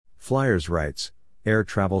Flyers writes, air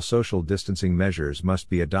travel social distancing measures must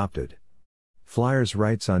be adopted. Flyers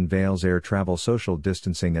writes unveils air travel social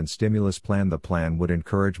distancing and stimulus plan. The plan would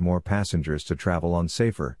encourage more passengers to travel on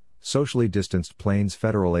safer, socially distanced planes.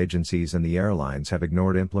 Federal agencies and the airlines have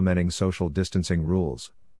ignored implementing social distancing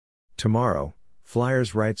rules. Tomorrow,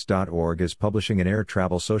 FlyersRights.org is publishing an air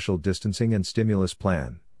travel social distancing and stimulus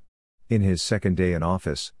plan. In his second day in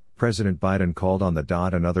office, President Biden called on the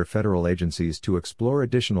DOT and other federal agencies to explore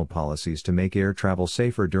additional policies to make air travel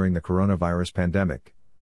safer during the coronavirus pandemic.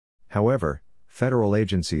 However, federal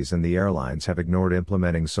agencies and the airlines have ignored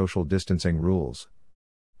implementing social distancing rules.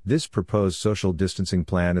 This proposed social distancing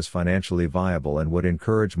plan is financially viable and would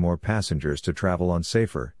encourage more passengers to travel on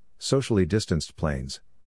safer, socially distanced planes.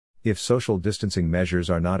 If social distancing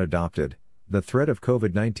measures are not adopted, the threat of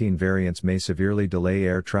COVID-19 variants may severely delay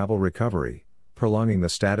air travel recovery, prolonging the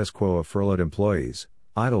status quo of furloughed employees,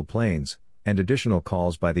 idle planes, and additional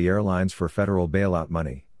calls by the airlines for federal bailout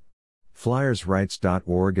money.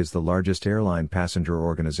 FlyersRights.org is the largest airline passenger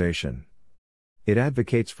organization. It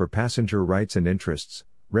advocates for passenger rights and interests,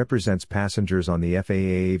 represents passengers on the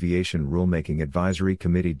FAA Aviation Rulemaking Advisory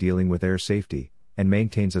Committee dealing with air safety, and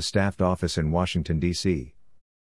maintains a staffed office in Washington, D.C.